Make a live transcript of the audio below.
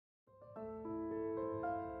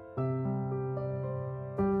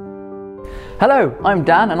Hello, I'm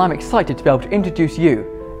Dan and I'm excited to be able to introduce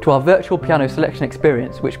you to our virtual piano selection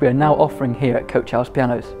experience which we are now offering here at Coach House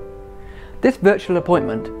Pianos. This virtual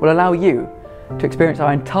appointment will allow you to experience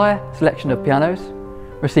our entire selection of pianos,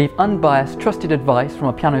 receive unbiased, trusted advice from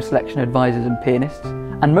our piano selection advisors and pianists,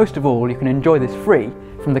 and most of all, you can enjoy this free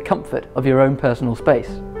from the comfort of your own personal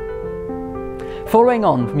space. Following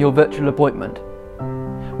on from your virtual appointment,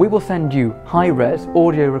 we will send you high-res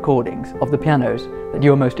audio recordings of the pianos that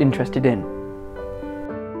you are most interested in.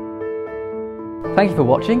 Thank you for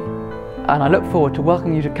watching, and I look forward to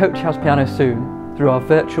welcoming you to Coach House Pianos soon through our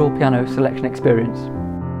virtual piano selection experience.